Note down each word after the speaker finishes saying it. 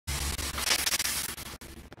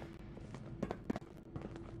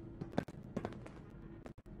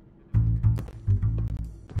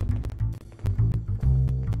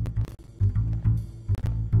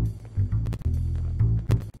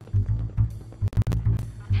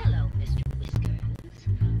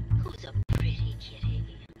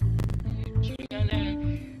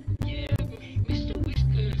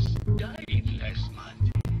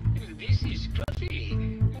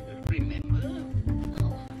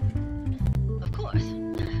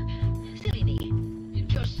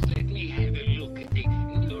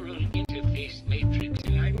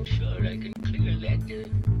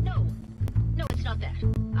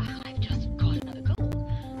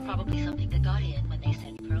got in when they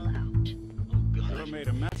sent Pearl out. Oh, God. Never made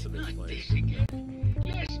a mess of this Not place. this again.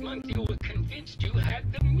 Last month you were convinced you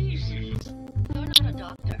had the measles. You're not a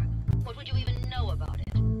doctor. What would you even know about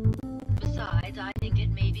it? Besides, I think it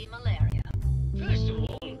may be malaria. First of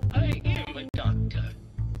all, I am a doctor.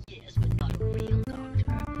 Yes, but not a real doctor.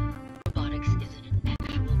 Robotics isn't an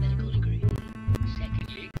actual medical degree.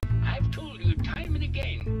 Secondly, I've told you time and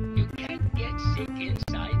again, you can't get sick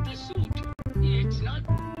inside the suit. It's not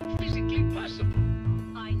physically possible.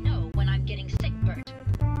 I know when I'm getting sick, Bert.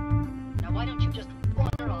 Now why don't you just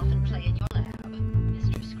wander off and play in your lab?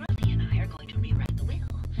 Mr. Scruffy and I are going to rewrite the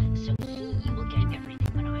will, so he will get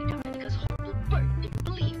everything when I die, because horrible Bert didn't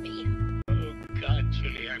believe me. Oh, God,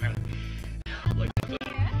 Juliana. Whatever.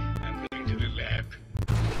 I'm going to the lab.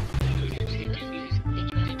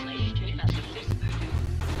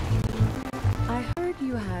 I heard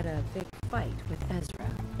you had a big fight with Ezra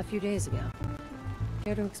a few days ago.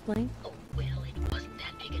 Care to explain? Oh, well, it wasn't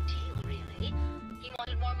that big a deal, really. He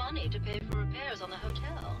wanted more money to pay for repairs on the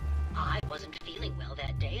hotel. I wasn't feeling well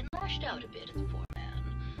that day and lashed out a bit at the poor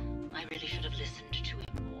man. I really should have listened to him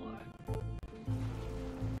more.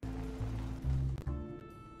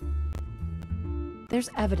 There's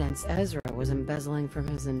evidence Ezra was embezzling from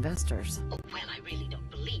his investors. Oh, well, I really don't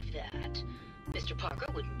believe that. Mr. Parker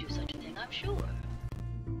wouldn't do such a thing, I'm sure.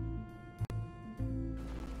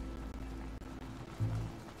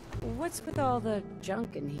 What's with all the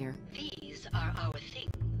junk in here? These are our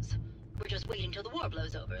things. We're just waiting till the war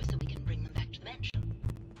blows over so we can bring them back to the mansion.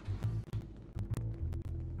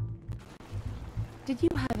 Did you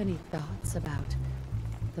have any thoughts about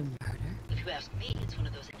the murder? If you ask me, it's one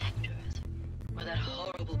of those actors. Or that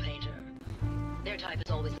horrible painter. Their type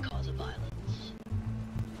is always the cause of violence.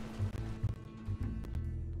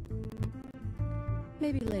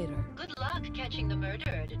 Maybe later. Good luck catching the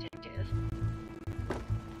murderer, Detective.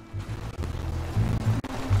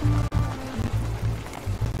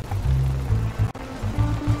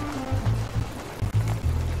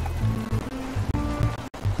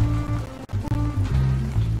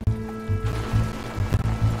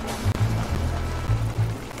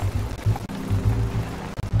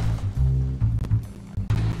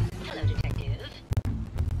 Hello, Detective.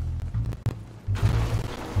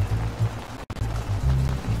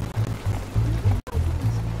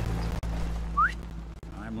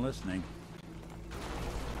 I'm listening.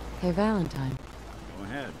 Hey, Valentine. Go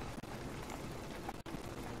ahead.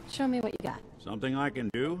 Show me what you got. Something I can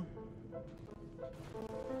do?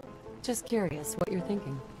 Just curious what you're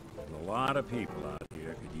thinking. A lot of people out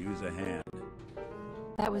here could use a hand.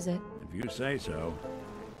 That was it. If you say so.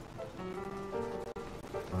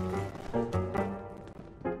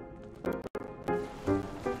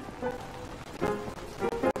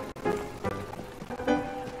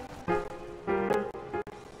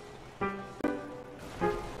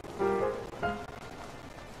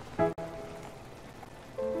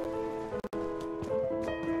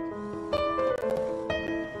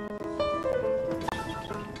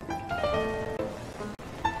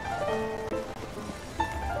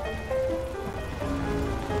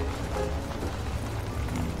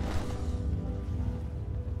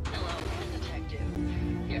 Hello, Detective.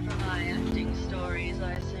 Here for my acting stories,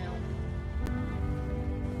 I assume.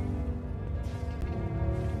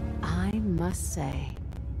 I must say,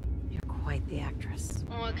 you're quite the actress.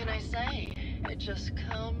 What can I say? It just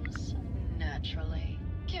comes naturally.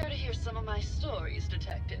 Care to hear some of my stories,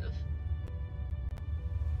 Detective?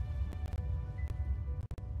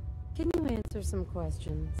 Can you answer some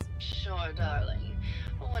questions? Sure, darling.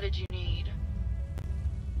 What did you need?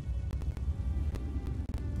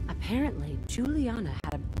 Apparently, Juliana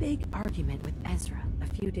had a big argument with Ezra a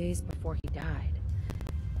few days before he died.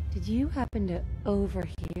 Did you happen to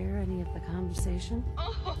overhear any of the conversation?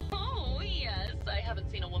 Oh, yes. I haven't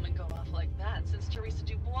seen a woman go off like that since Teresa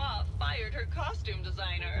Dubois fired her costume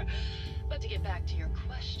designer. But to get back to your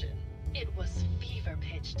question, it was fever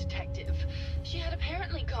pitch, Detective. She had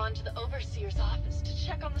apparently gone to the overseer's office to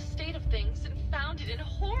check on the state of things and found it in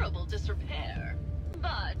horrible disrepair.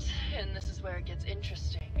 But, and this is where it gets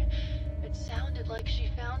interesting, it sounded like she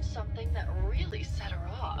found something that really set her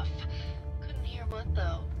off. Couldn't hear what,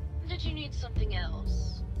 though. Did you need something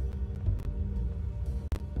else?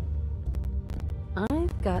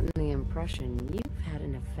 I've gotten the impression you've had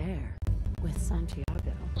an affair with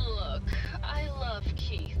Santiago. Look, I love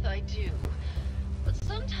Keith, I do. But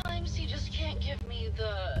sometimes he just can't give me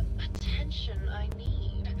the attention I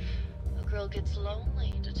need. A girl gets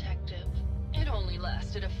lonely, Detective. It only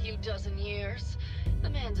lasted a few dozen years. The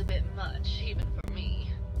man's a bit much, even for me.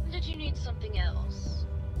 Did you need something else?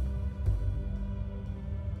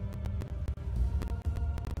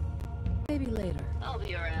 Maybe maybe later. I'll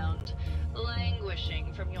be around,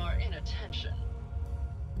 languishing from your inattention.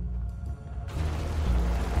 Do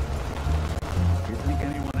you think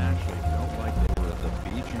anyone actually felt like they were at the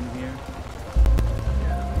beach in here?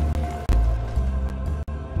 Yeah, maybe.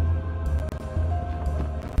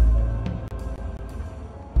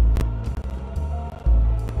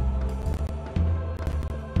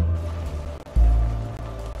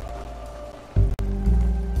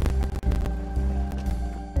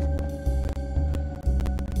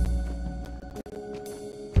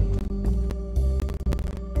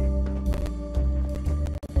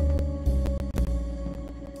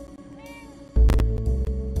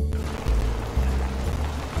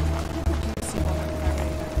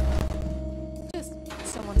 Just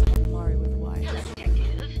someone's Calamari with wires. Hello,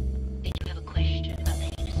 detective. Did you have a question about the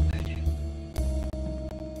heinous murder?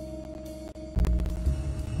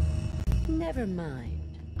 Never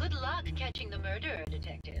mind. Good luck catching the murderer,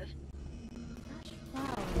 detective.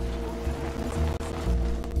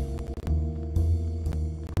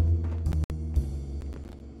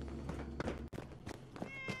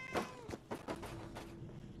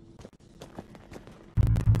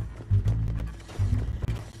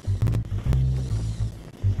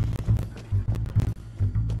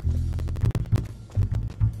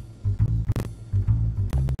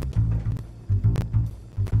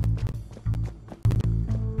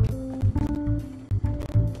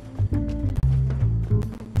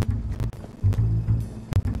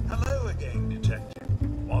 Hello again, Detective.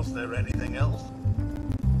 Was there anything else?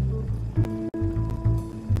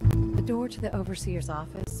 The door to the overseer's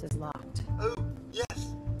office is locked. Oh,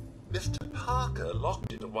 yes. Mr. Parker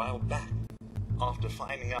locked it a while back, after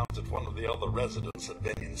finding out that one of the other residents had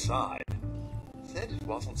been inside. Said it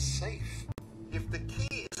wasn't safe. If the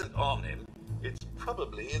key isn't on him, it's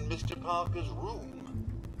probably in Mr. Parker's room.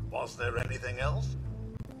 Was there anything else?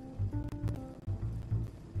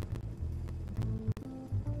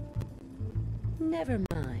 Never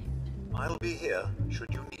mind. I'll be here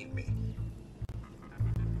should you need me.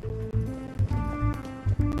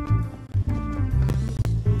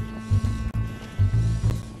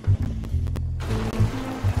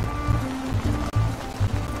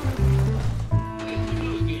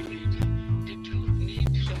 Hello again. Did you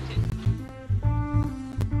need something?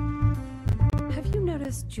 Have you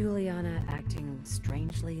noticed Juliana acting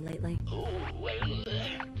strangely lately? Oh, well,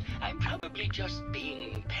 I'm probably just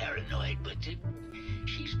being paranoid, but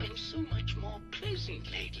she's been so much more pleasant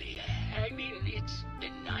lately. I mean, it's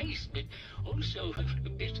been nice, but also a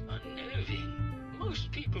bit unnerving.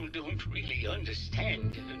 Most people don't really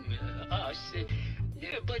understand us,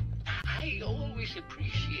 but I always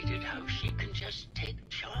appreciated how she can just take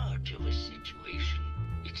charge of a situation.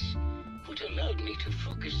 It's what allowed me to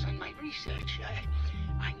focus on my research.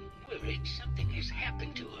 I'm worried something has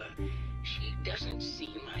happened to her. She doesn't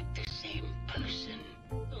seem like the same person.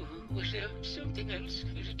 Oh, was there something else,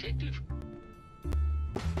 Detective?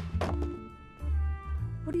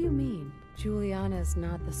 What do you mean? Juliana's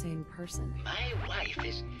not the same person. My wife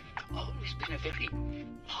has always been a very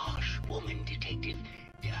harsh woman, Detective.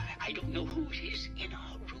 I don't know who it is in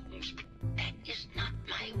our rooms, but that is not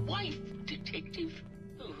my wife, Detective.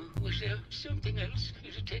 Oh, was there something else,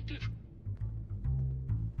 Detective?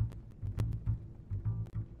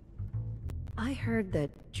 I heard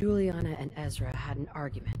that Juliana and Ezra had an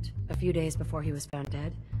argument a few days before he was found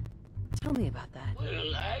dead. Tell me about that.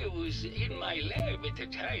 Well, I was in my lab at the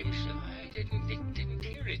time, so I didn't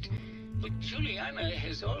hear it. But Juliana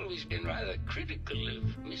has always been rather critical of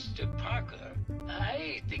Mr. Parker.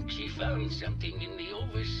 I think she found something in the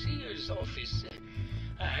overseer's office.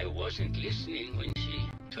 I wasn't listening when she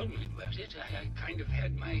told me about it. I kind of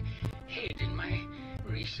had my head in my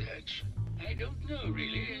research. I don't know,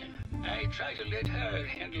 really. I try to let her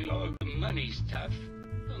handle all the money stuff.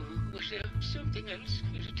 Oh, was there something else,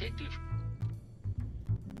 Detective?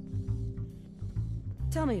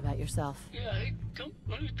 Tell me about yourself. Yeah, I don't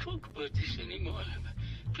want to talk about this anymore.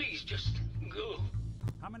 Please, just go.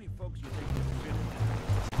 How many folks you think would fit in there?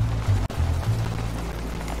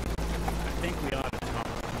 I think we ought to talk.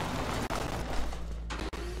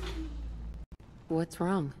 What's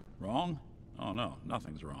wrong? Wrong? Oh, no,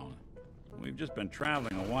 nothing's wrong. We've just been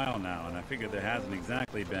traveling a while now, and I figured there hasn't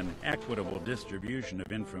exactly been equitable distribution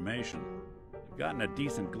of information. I've gotten a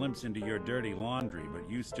decent glimpse into your dirty laundry, but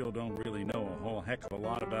you still don't really know a whole heck of a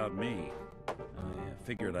lot about me. I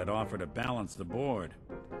figured I'd offer to balance the board.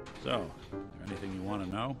 So, is there anything you want to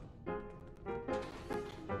know?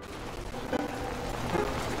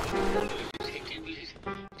 Detective,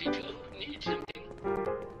 did you need something?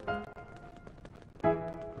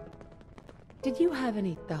 Did you have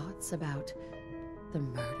any thoughts about the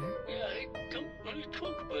murder? Yeah,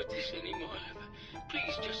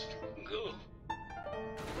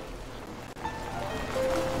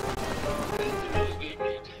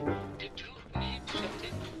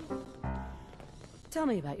 Tell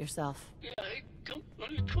me about yourself. Yeah, I don't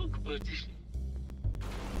want to talk about this.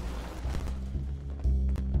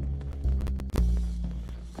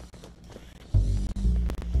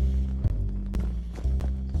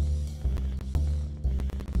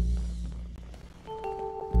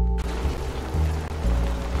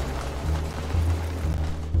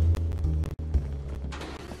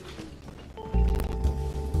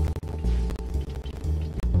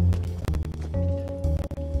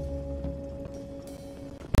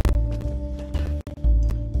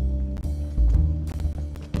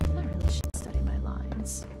 I really should study my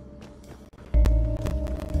lines.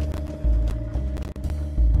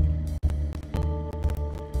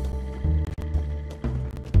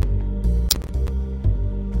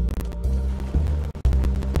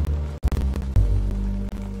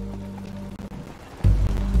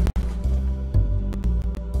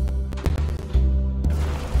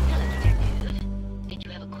 Hello, Detective. Did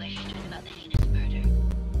you have a question about the heinous murder?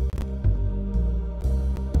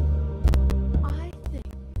 I think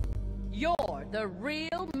you're the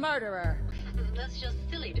real murderer. That's just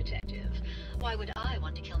silly, Detective. Why would I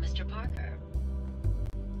want to kill Mr. Parker?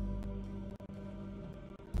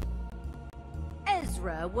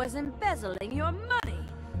 Ezra was embezzling your money.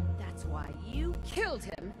 That's why you killed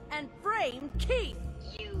him and framed Keith.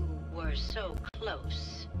 You were so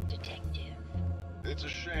close, Detective. It's a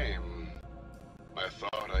shame. I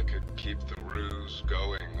thought I could keep the ruse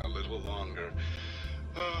going a little longer.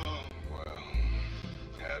 Oh, well.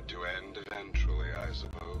 Had to end eventually, I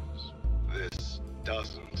suppose. This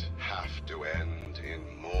doesn't have to end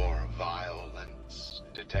in more violence,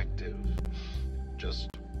 Detective. Just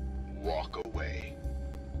walk away.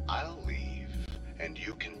 I'll leave, and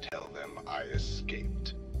you can tell them I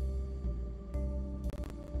escaped.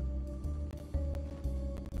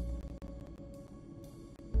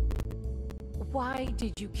 Why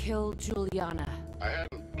did you kill Juliana? I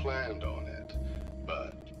hadn't planned on it,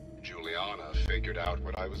 but Juliana figured out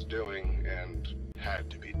what I was doing and had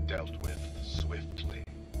to be dealt with swiftly.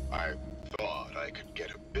 I thought I could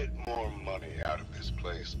get a bit more money out of this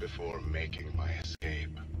place before making my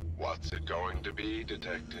escape. What's it going to be,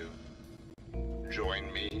 Detective?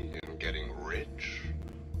 Join me in getting rich?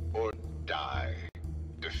 Or die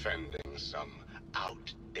defending some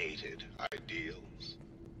outdated ideals?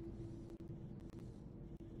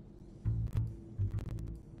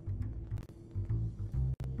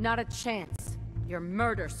 Not a chance. Your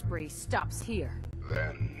murder spree stops here.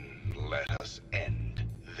 Then let us end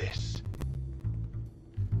this.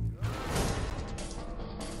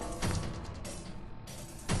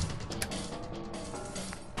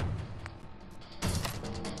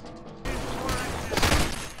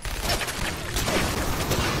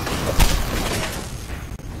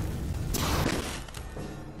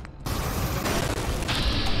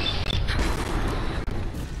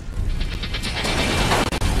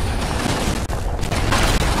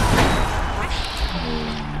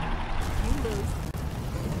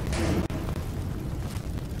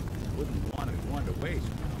 Wouldn't want one to waste,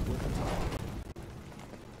 would you?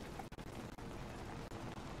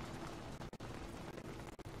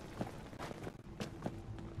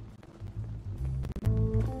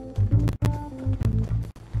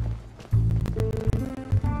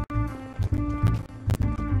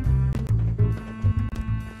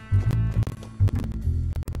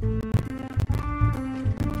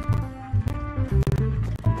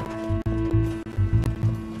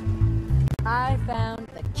 I found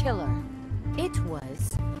the killer. It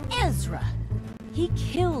was Ezra. He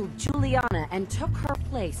killed Juliana and took her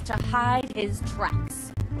place to hide his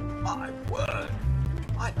tracks. My word!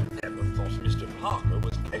 I never thought Mr. Parker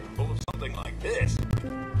was capable of something like this. What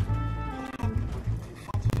happened when you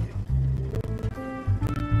confronted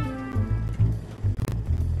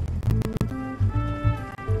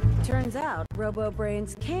him? Turns out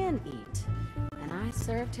Robo-Brains can eat. And I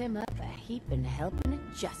served him up a heaping helping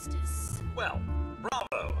of justice. Well,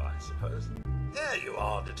 bravo, I suppose. Here you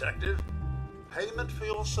are, Detective. Payment for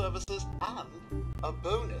your services and a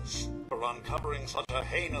bonus for uncovering such a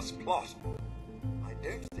heinous plot. I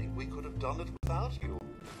don't think we could have done it without you.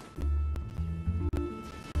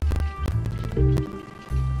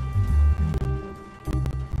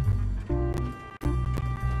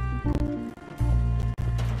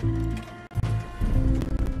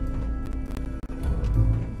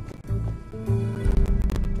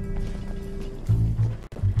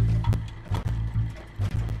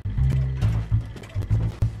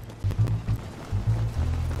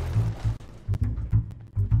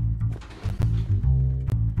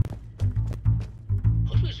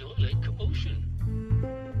 What was all that commotion?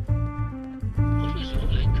 What was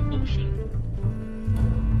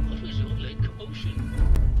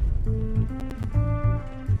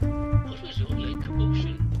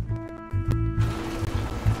commotion.